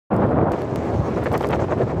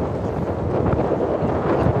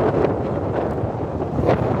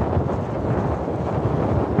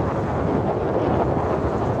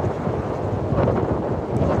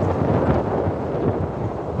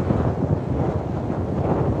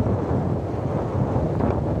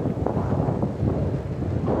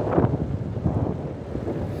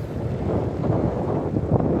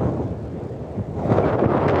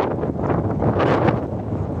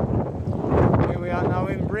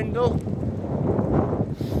Brindle.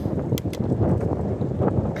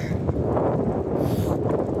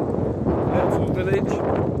 Little village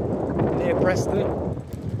near Preston,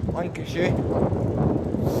 Lancashire.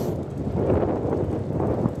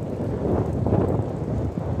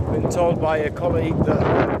 Been told by a colleague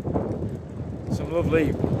that some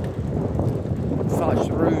lovely thatched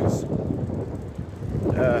roofs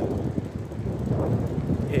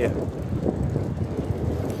here.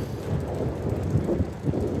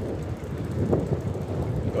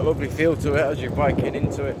 Got a lovely feel to it as you're biking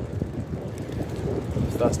into it.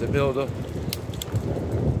 Starts to build up.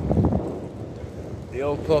 The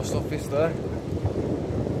old post office there,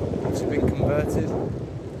 it's been converted.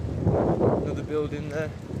 Another building there.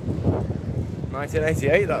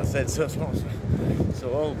 1988 that said, so it's not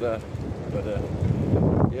so old there. But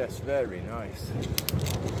yes, very nice.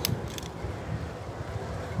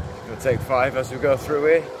 Gonna take 5 as we go through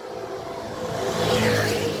here.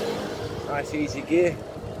 Nice easy gear.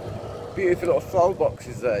 Beautiful little flower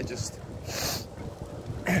boxes there, just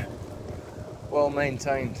well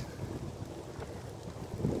maintained.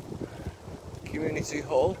 Community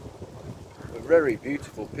hall, a very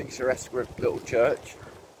beautiful, picturesque little church.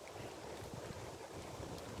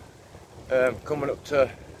 Coming up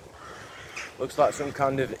to, looks like some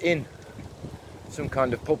kind of inn, some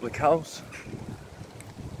kind of public house.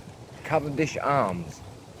 Cavendish Arms,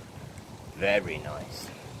 very nice.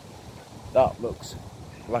 That looks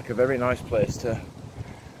like a very nice place to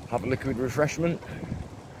have a liquid refreshment,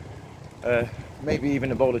 maybe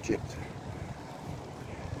even a bowl of chips.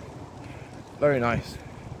 Very nice.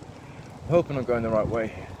 I'm hoping I'm going the right way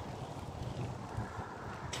here.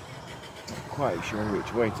 Not quite sure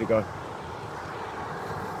which way to go.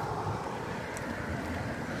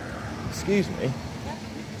 Excuse me. Yeah.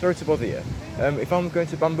 Sorry to bother you. If I'm going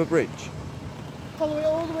to Bamber Bridge, Follow it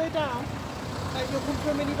all the way down. You'll come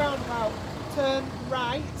to a mini roundabout. Turn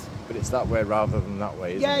right. but it's that way rather than that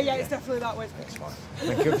way, isn't it? Yeah, it's definitely that way. That's fine.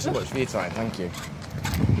 Thank you so much for your time. Thank you.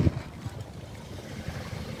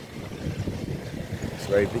 It's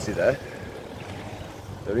very busy there.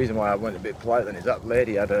 The reason why I went a bit polite then is that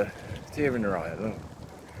lady had a tear in her eye. I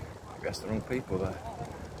guess the wrong people there.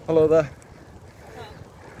 Hello there.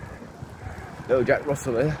 Little Jack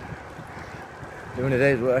Russell here. Doing a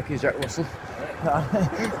day's work, is Jack Russell.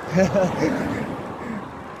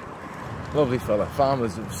 Lovely fella.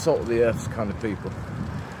 Farmers, salt of the earth kind of people.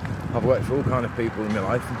 I've worked for all kind of people in my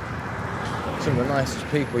life. And some of the nicest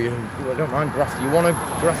people. You don't mind grafting. You want to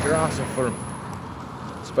graft your arse off for them.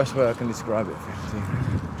 It's the best way I can describe it.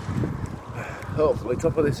 Hopefully,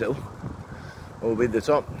 top of this hill will be the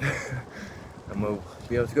top, and we'll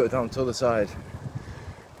be able to go down to the other side.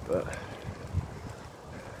 But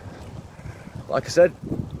like I said,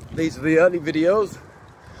 these are the early videos.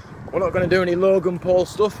 We're not going to do any Logan Paul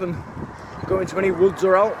stuff and go into any woods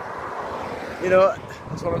or out. You know,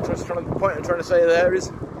 that's what I'm trying to say there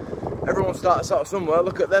is, everyone starts out somewhere.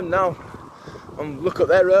 Look at them now, and look at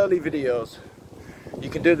their early videos. You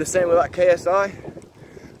can do the same with that KSI.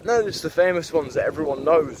 No, just the famous ones that everyone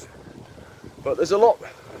knows. But there's a lot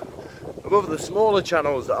of other smaller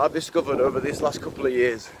channels that I've discovered over this last couple of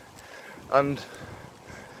years. And,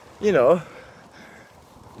 you know,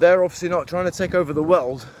 they're obviously not trying to take over the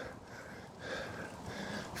world.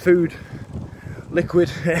 Food,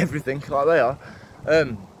 liquid, everything like they are.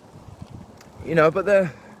 You know, but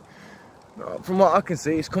they're, from what I can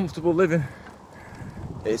see, it's comfortable living.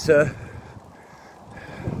 It's it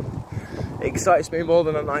excites me more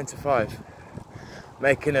than a 9 to 5.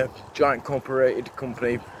 Making a giant corporated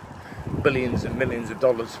company billions and millions of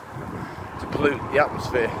dollars to pollute the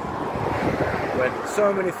atmosphere. When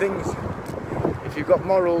so many things, if you've got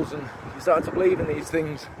morals and you start to believe in these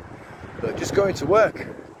things, but just going to work,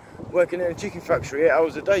 working in a chicken factory 8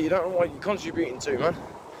 hours a day, you don't know what you're contributing to, man.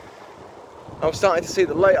 I'm starting to see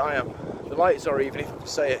the light the lights are, even if I can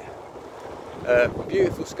say it.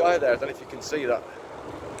 Beautiful sky there, I don't know if you can see that.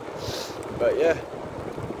 But yeah,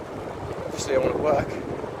 obviously I want to work.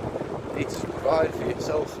 You need to provide for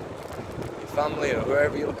yourself, your family, or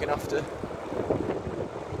whoever you're looking after.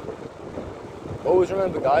 Always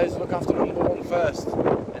remember, guys, look after number one first.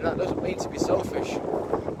 And that doesn't mean to be selfish.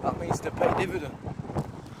 That means to pay dividend.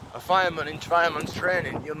 A fireman in fireman's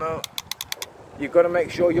training, you'll know, you've got to make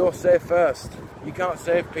sure you're safe first. You can't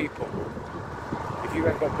save people if you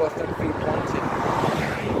ain't got both them feet planted.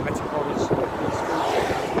 Metaphors,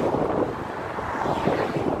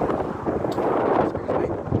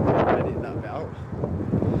 edit that bit out.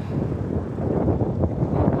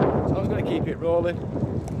 So I was going to keep it rolling.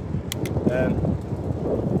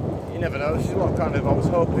 You never know, this is what kind of I was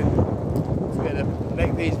hoping to get a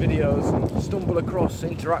make these videos and stumble across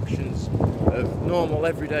interactions of normal,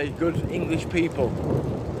 everyday, good English people.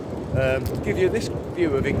 Give you this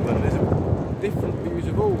view of England. There's different views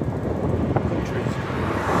of all countries.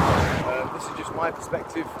 This is just my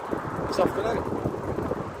perspective this afternoon.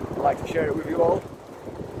 I'd like to share it with you all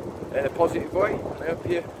in a positive way, and I hope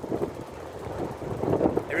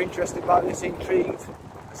you're interested by this, intrigued,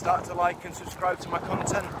 and start to like and subscribe to my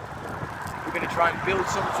content. We're going to try and build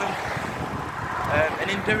something, and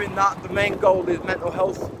in doing that, the main goal is mental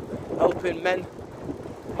health, helping men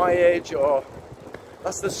my age, or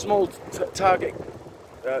that's the small target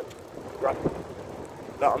that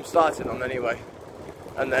I'm starting on anyway,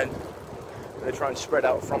 and then I'm going to try and spread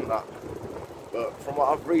out from that. But from what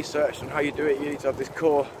I've researched on how you do it, you need to have this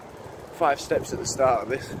core 5 steps at the start of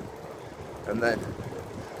this, and then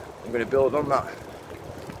I'm going to build on that.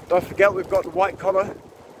 Don't forget, we've got the white collar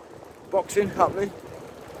boxing happening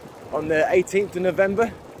on the 18th of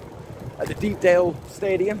November at the Deepdale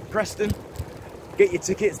Stadium, Preston. Get your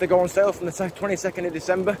tickets, they go on sale from the 22nd of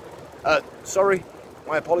December. Sorry,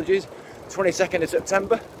 my apologies, 22nd of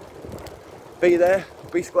September. Be there,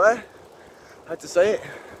 be square, I had to say it.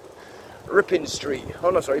 Pippin Street.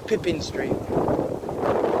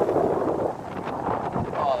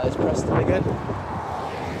 Oh, there's Preston again.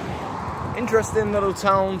 Interesting little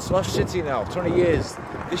town / city now, 20 years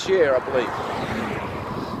this year, I believe.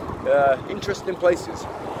 Interesting places.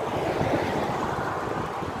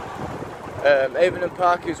 Avon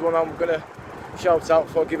Park is one I'm going to shout out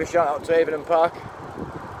for. Give a shout out to Avon Park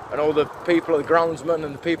and all the people, the groundsmen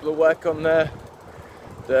and the people who work on there,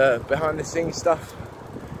 the behind the scenes stuff.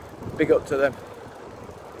 Big up to them.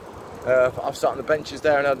 I've sat on the benches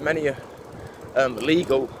there and had many a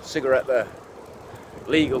legal cigarette there.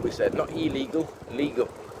 Legal, we said, not illegal, legal.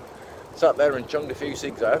 Sat there and chunged a few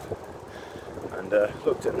cigs I have, and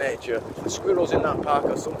looked at nature. The squirrels in that park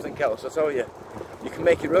are something else, I tell you. You can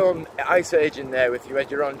make your own ice age in there if you had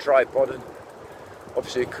your own tripod, and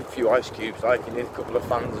obviously a few ice cubes, like you need a couple of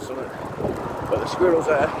fans or something. But the squirrels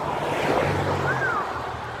there.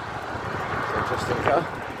 It's an interesting car.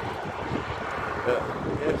 But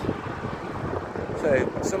yeah, so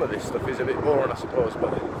some of this stuff is a bit boring, I suppose,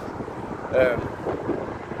 but you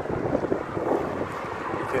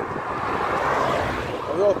can. I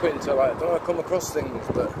was hoping to, like, I don't want to come across things,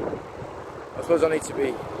 but I suppose I need to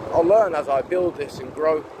be. I'll learn as I build this and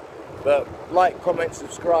grow. But like, comment,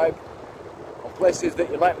 subscribe on places that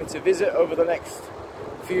you'd like me to visit over the next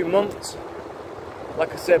few months.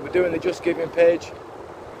 Like I said, we're doing the Just Giving page.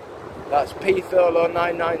 That's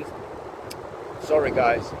pthurlow99. Sorry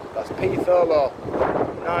guys, that's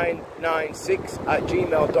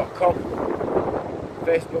pthurlow996@gmail.com.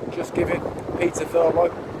 Facebook, Just Giving, Peter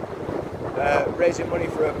Thurlow. Raising money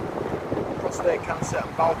for prostate cancer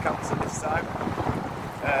and bowel cancer this time.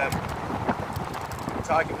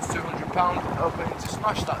 Target was £200, hoping to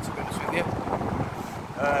smash that, to be honest with you.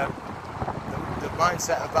 The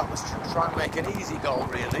mindset of that was to try and make an easy goal,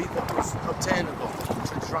 really, that was obtainable,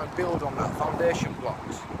 to try and build on that foundation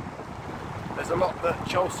blocks. There's a lot that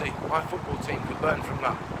Chelsea, my football team, could learn from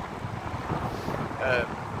that.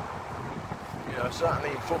 You know,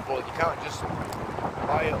 certainly in football, you can't just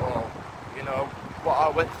buy it all. You know, what I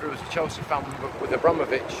went through as a Chelsea fan with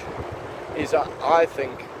Abramovich is that I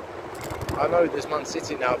think, I know there's Man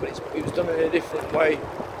City now, but it was done in a different way.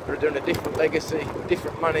 They're doing a different legacy,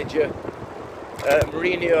 different manager.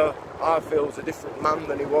 Mourinho, I feel, is a different man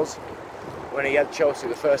than he was when he had Chelsea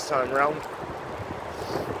the first time round.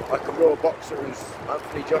 Like a raw boxer who's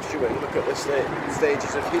Anthony Joshua, you look at the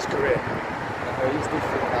stages of his career, and he's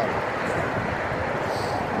different now.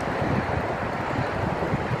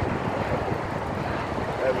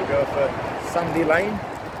 There we go for Sandy Lane.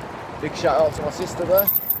 Big shout out to my sister there.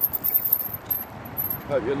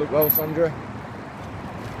 Hope you look well, Sandra.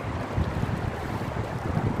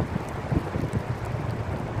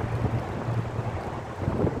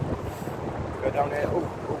 Go down here. Oh.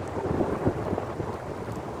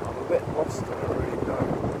 I'm a bit lost, I don't really know.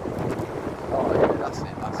 Oh yeah, that's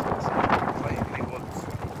it. Clayton Woods.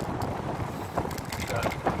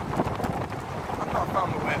 I've not found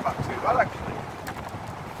my way back too well, actually.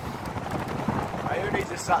 Who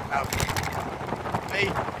needs a sat nav? Me?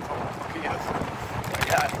 Oh, yes.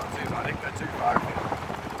 Yeah, it's not too bad, I didn't go too far.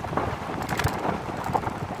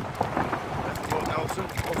 That's Lord Nelson,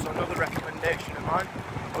 also another recommendation of mine.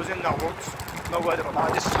 I was in there once, no word of a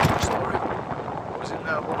lie, this is a true story. I was in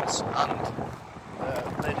there once, and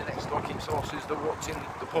the lady next door keeps horses that walked in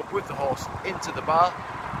the pub with the horse into the bar.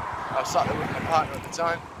 I was sat there with my partner at the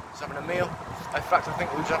time, was having a meal. In fact, I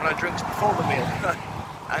think we was having our drinks before the meal.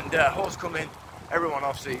 And horse come in, everyone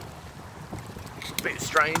obviously a bit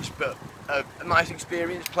strange, but a nice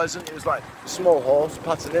experience, pleasant. It was like a small horse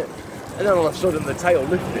patting it, and then all of a sudden the tail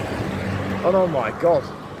lifted. And oh my god,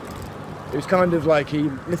 it was kind of like he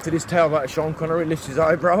lifted his tail like Sean Connery lifts his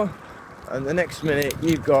eyebrow, and the next minute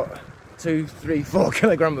you've got 2, 3, 4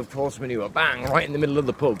 kilograms of horse manure, bang, right in the middle of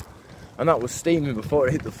the pub, and that was steaming before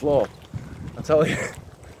it hit the floor. I tell you,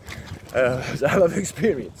 it was a hell of an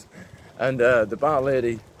experience. And the bar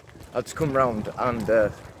lady had to come round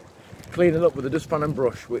and clean it up with a dustpan and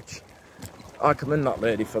brush, which I commend that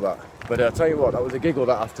lady for that. But I tell you what, that was a giggle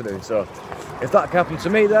that afternoon. So if that happened to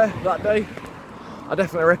me there that day, I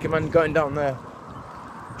definitely recommend going down there,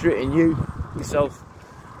 treating you, yourself,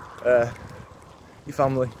 your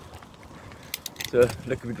family to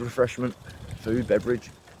liquid refreshment, food,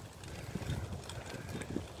 beverage.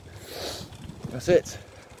 That's it.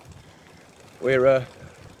 We're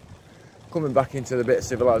coming back into the bit of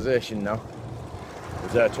civilization now.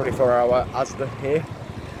 There's a 24-hour Asda here.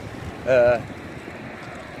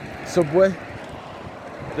 Subway,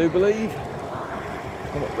 I do believe.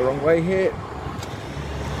 Come up the wrong way here.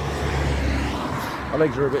 My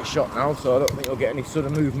legs are a bit shot now, so I don't think you'll get any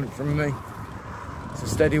sudden movement from me. It's a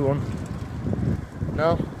steady one.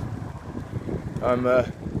 Now,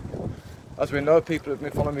 as we know, people have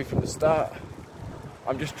been following me from the start.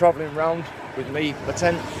 I'm just travelling around with me, the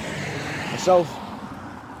tent, myself,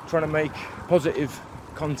 trying to make positive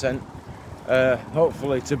content,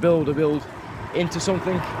 hopefully to build into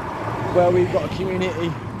something where we've got a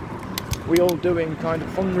community, we all doing kind of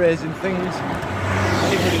fundraising things.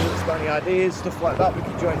 Anybody that's got any ideas, stuff like that, we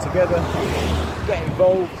can join together, get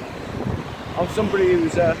involved. I'm somebody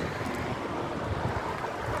who's,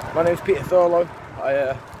 my name's Peter Thurlow. I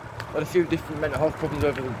had a few different mental health problems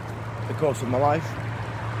over the course of my life.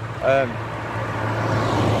 I'd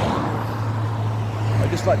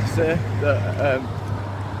just like to say that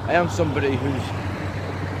I am somebody who's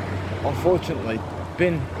unfortunately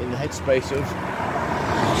been in the headspace of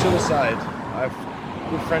suicide. I've a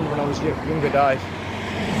good friend when I was younger died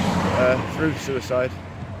through suicide.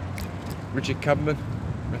 Richard Cabman,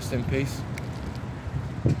 rest in peace.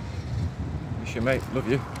 Miss you, mate, love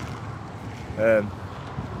you. That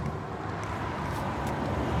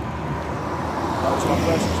was my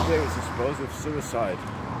first experience, I suppose, of suicide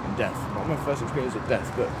and death. Not my first experience of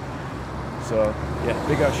death, but so yeah,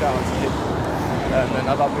 big old shout out to him. And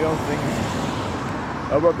I've had my own things.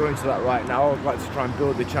 I won't go into that right now. I'd like to try and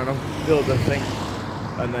build the channel, build the thing,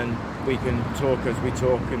 and then we can talk as we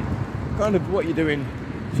talk and kind of what you're doing,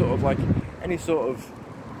 sort of like any sort of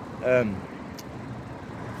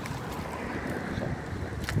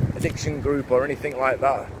addiction group or anything like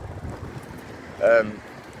that.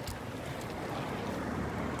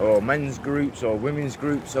 Or men's groups or women's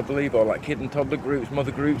groups, I believe, or like kid and toddler groups,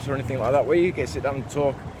 mother groups or anything like that, where you get to sit down and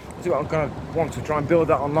talk. That's what I'm kind of want to try and build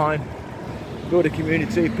that online, build a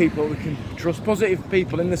community of people we can trust, positive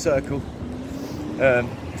people in the circle.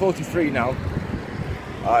 43 now.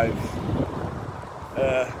 I've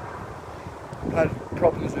had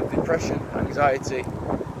problems with depression, anxiety,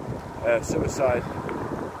 suicide.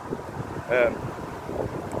 I'm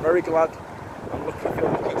very glad, I'm lucky, I feel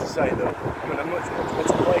lucky to say that I'm in a much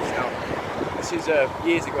better place now. This is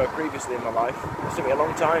years ago previously in my life. It took me a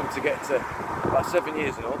long time to get to, about 7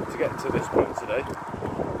 years and all, to get to this point today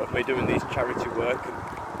of me doing these charity work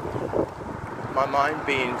and my mind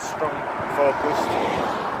being strong and focused.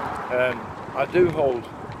 I do hold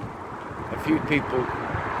a few people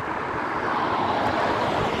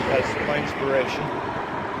as my inspiration.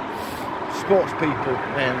 Sports people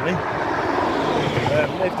mainly.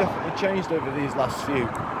 They've definitely changed over these last few.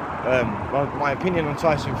 My opinion on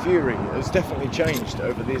Tyson Fury has definitely changed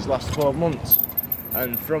over these last 12 months.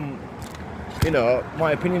 And from, you know,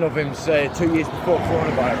 my opinion of him, say, 2 years before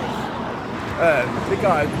coronavirus, the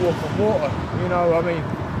guy walked on water, you know, I mean,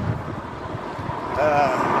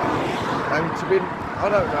 and to be, I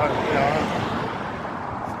don't know, you know,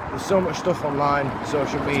 there's so much stuff online,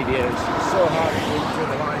 social media, it's so hard to read through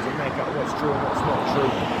the lines and make out what's true and what's not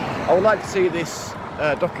true. I would like to see this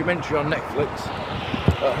documentary on Netflix,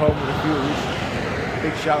 At Home with the Furies.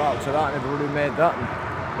 Big shout out to that and everyone who made that, and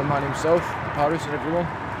the man himself, Paris and everyone.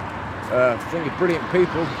 I think they're brilliant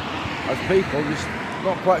people, as people, just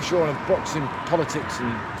not quite sure on boxing, politics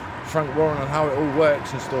and Frank Warren and how it all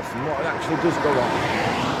works and stuff and what actually does go on.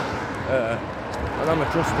 And I'm a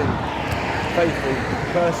trusting, faithful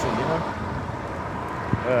person, you know.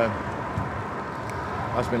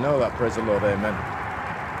 As we know that, praise the Lord, amen.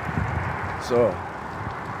 So,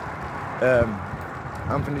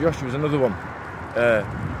 Anthony Joshua was another one.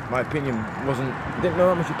 My opinion didn't know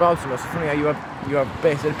that much about him. It's funny how you have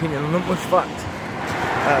based an opinion on not much fact.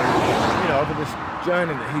 You know, over this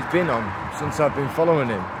journey that he's been on since I've been following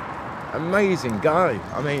him. Amazing guy.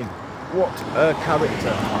 I mean, what a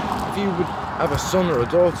character. If you would have a son or a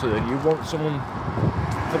daughter and you want someone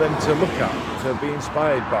for them to look at, to be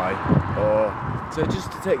inspired by, or to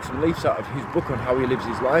take some leaves out of his book on how he lives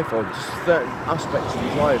his life, or just certain aspects of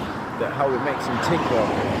his life, that how it makes him tick, or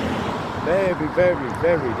very, very,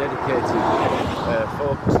 very dedicated,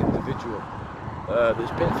 focused individual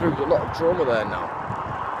that's been through a lot of trauma there now.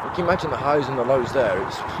 You can imagine the highs and the lows there.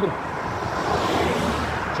 It's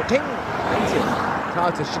shating, ain't it? It's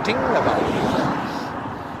hard to shating about.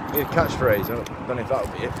 Need a catchphrase. I don't know if that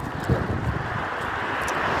would be it.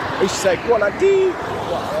 I used to say quality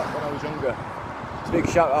when I was younger. It's a big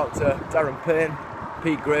shout out to Darren Payne,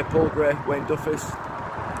 Pete Gray, Paul Gray, Wayne Duffus,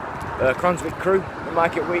 Cranswick crew, the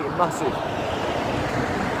Market Wheaton Massive.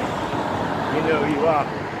 You know who you are.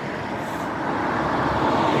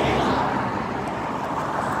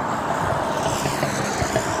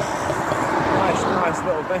 Nice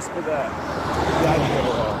little Vespa there.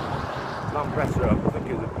 Lambretta, I think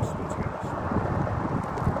it is.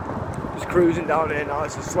 Just cruising down here now.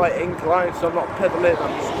 It's a slight incline, so I'm not pedaling.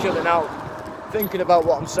 I'm just chilling out, thinking about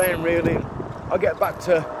what I'm saying really. I'll get back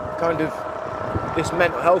to kind of this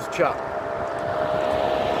mental health chat.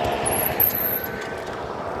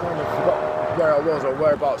 Kind of forgot where I was or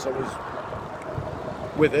whereabouts I was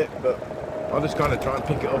with it, but I'll just kind of try and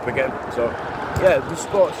pick it up again. So yeah, the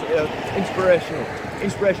sport's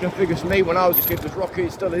inspirational figures for me. When I was a kid was Rocky,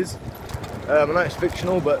 it still is. I know it's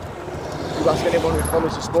fictional, but if you ask anyone who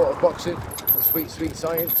follows the sport of boxing, the sweet, sweet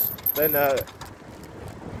science, then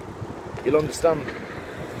you'll understand.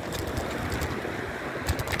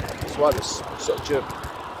 That's why there's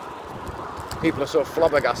people are so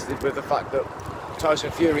flabbergasted with the fact that Tyson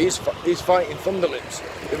Fury is fighting Thunderlips.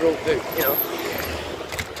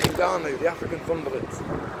 Ngannou, the African Thunderlips.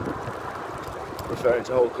 Referring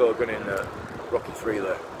to Hulk Hogan in Rocky 3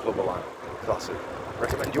 there, Club Line, classic.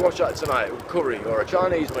 Recommend you watch that tonight with curry or a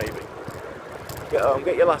Chinese maybe. Get home,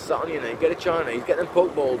 get your last sat on your knee, get a Chinese, get them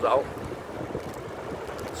poke balls out.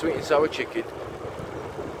 Sweet and sour chicken.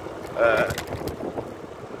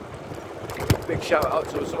 Big shout out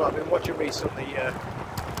to someone I've been watching recently,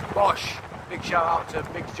 Bosch. Big shout out to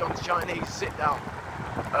Big John's Chinese sit down.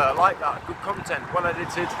 Like that, good content, well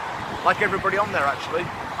edited. Like everybody on there actually.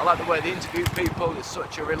 I like the way they interview people. It's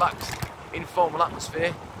such a relaxed, informal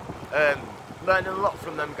atmosphere. Learning a lot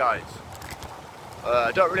from them guys.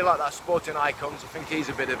 I don't really like that Sporting Icons. I think he's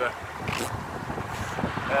a bit of a...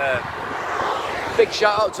 big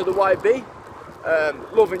shout out to the YB.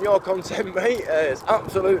 Loving your content, mate. It's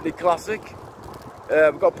absolutely classic.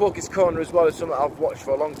 We've got Porky's Corner as well, as something I've watched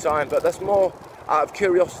for a long time, but that's more out of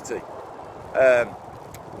curiosity. I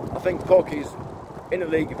think Porky's in a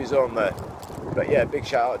league of his own there. But yeah, big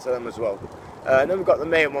shout out to them as well. And then we've got the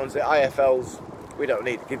main ones, the IFLs. We don't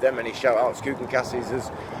need to give them any shout outs. Kugan Cassidy's,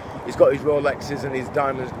 he's got his Rolexes and his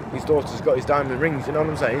diamonds. His daughter's got his diamond rings, you know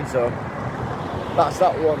what I'm saying? So that's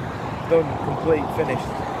that one. Done, complete, finished.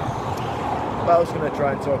 What else can I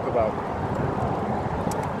try and talk about?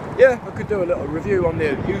 Yeah, I could do a little review on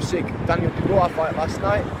the Usyk Daniel Dubois fight last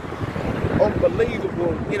night.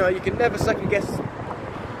 Unbelievable. You know, you can never second guess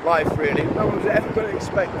life really. No one's ever going to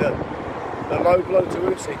expect that the low blow to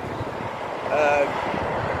Usyk,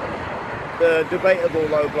 the debatable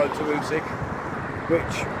low blow to Usyk,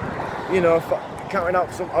 which, you know, counting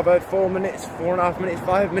out some, I've heard 4 minutes, 4.5 minutes,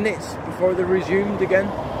 5 minutes before they resumed again,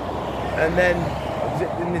 and then was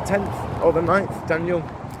it in the 10th or the 9th, Daniel,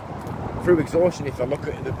 through exhaustion, if I look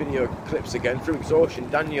at the video clips again, through exhaustion,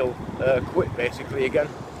 Daniel quit basically again.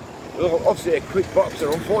 Well, obviously a quick boxer,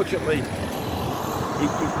 unfortunately.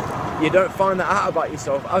 You don't find that out about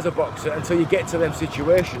yourself as a boxer until you get to them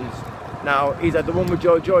situations. Now, he's had the one with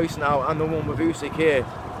Joe Joyce now and the one with Usyk here,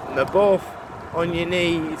 and they're both on your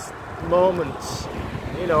knees moments.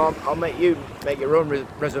 You know, I'll make you make your own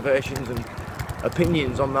reservations and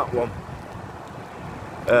opinions on that one.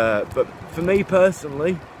 But for me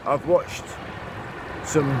personally, I've watched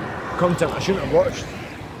some content I shouldn't have watched,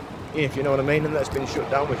 if you know what I mean, and that's been shut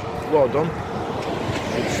down, which is well done.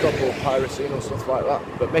 Stop all piracy and all stuff like that,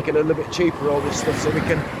 but make it a little bit cheaper, all this stuff, so we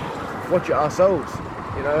can watch it ourselves.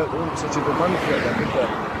 You know, there wasn't such a good money for it then, did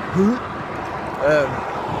there?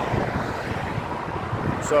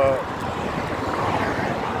 So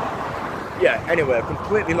yeah, anyway, I've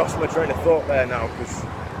completely lost my train of thought there now, because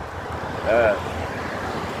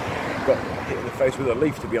got hit in the face with a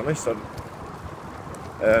leaf, to be honest.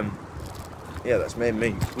 Yeah, that's made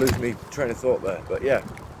me lose my train of thought there, but yeah.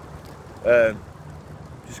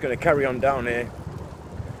 Just going to carry on down here,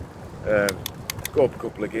 go up a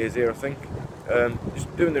couple of gears here I think,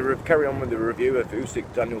 Just doing carry on with the review of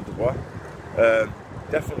Usyk Daniel Dubois.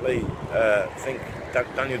 Definitely think that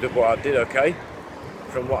Daniel Dubois did okay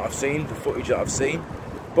from what I've seen, the footage that I've seen.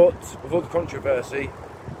 But with all the controversy,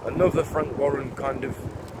 another Frank Warren kind of,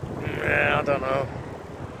 I don't know.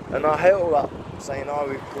 And I hate all that saying, oh,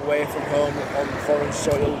 we're away from home on foreign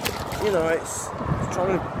soil. You know, it's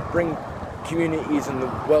trying to bring communities and the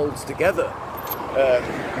worlds together. And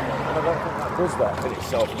I don't think that does that in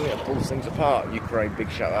itself. I think it pulls things apart. Ukraine, big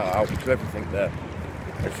shout out to everything there.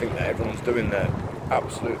 Everything that everyone's doing there.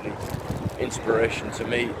 Absolutely inspiration to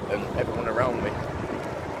me and everyone around me.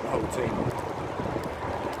 The whole team.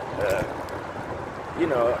 You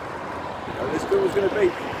know, this girl was going to be,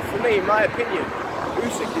 for me, in my opinion,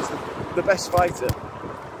 Usyk is the best fighter,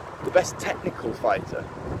 the best technical fighter.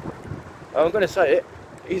 I'm going to say it,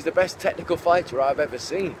 he's the best technical fighter I've ever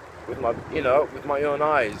seen with my own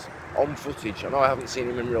eyes, on footage. I know I haven't seen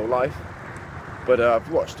him in real life, but I've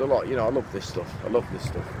watched a lot. You know, I love this stuff.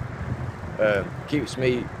 Keeps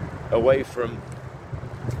me away from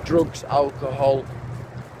drugs, alcohol,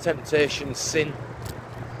 temptation, sin,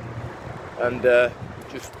 and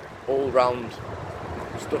just all-round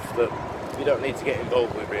stuff that you don't need to get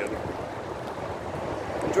involved with, really.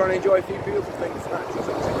 I'm trying to enjoy a few beautiful things, and that's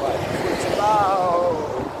something like what it's about.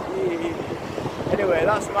 Yeah. Anyway,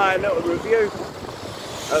 that's my little review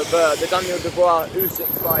of the Daniel Dubois Usyk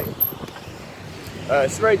fight.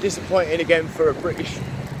 It's very disappointing again for a British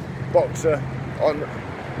boxer on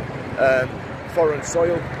foreign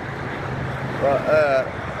soil, but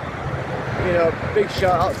you know, big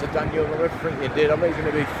shout out to Daniel and everything you did. I know he's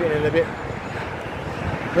going to be feeling a bit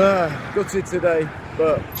gutted today,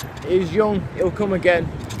 but he's young, he'll come again.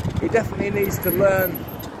 He definitely needs to learn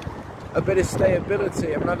a bit of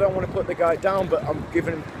stability. I mean, I don't want to put the guy down, but I'm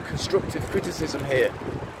giving him constructive criticism here.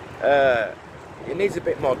 He needs a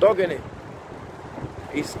bit more dog in it.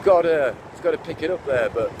 He's got to pick it up there.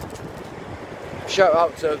 But shout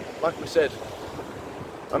out to, like we said,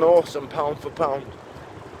 an awesome pound for pound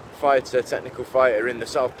fighter, technical fighter in the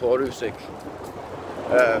Southpaw Usyk.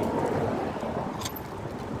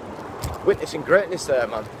 Witnessing greatness there,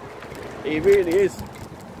 man. He really is.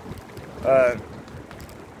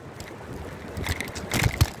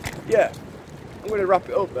 Yeah, I'm going to wrap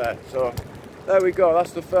it up there. So there we go.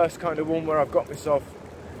 That's the first kind of one where I've got myself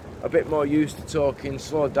a bit more used to talking,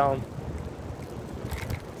 slowed down,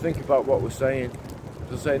 think about what we're saying.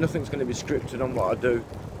 As I say, nothing's going to be scripted on what I do.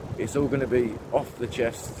 It's all going to be off the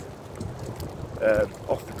chest,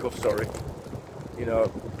 off the cuff, sorry. You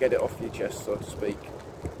know, get it off your chest, so to speak.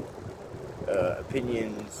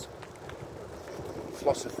 Opinions,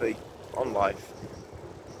 philosophy on life,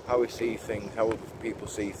 how we see things, how other people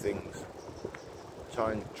see things,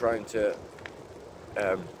 trying to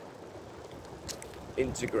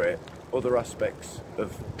integrate other aspects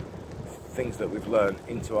of things that we've learned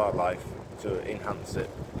into our life to enhance it,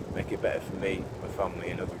 make it better for me, my family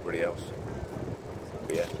and everybody else.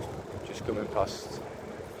 But yeah, just coming past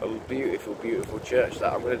a beautiful, beautiful church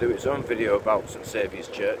that I'm going to do its own video about, St Saviour's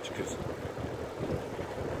Church, because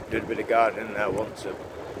I did a bit of gardening there once.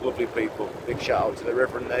 Lovely people. Big shout out to the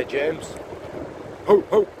Reverend there, James. Ho,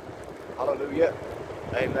 ho! Hallelujah.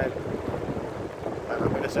 Amen. And I'm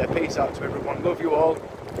going to say peace out to everyone. Love you all.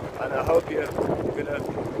 And I hope you're going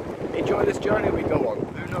to enjoy this journey we go on.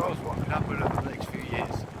 Who knows what could happen over the next few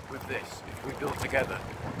years with this, if we build together.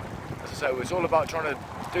 As I say, it's all about trying to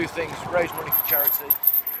do things, raise money for charity,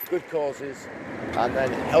 good causes, and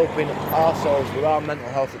then helping ourselves with our mental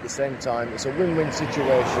health at the same time. It's a win-win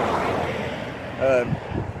situation.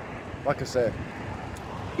 Like I said,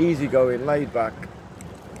 easy going, laid back,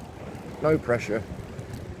 no pressure.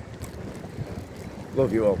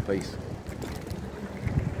 Love you all, peace.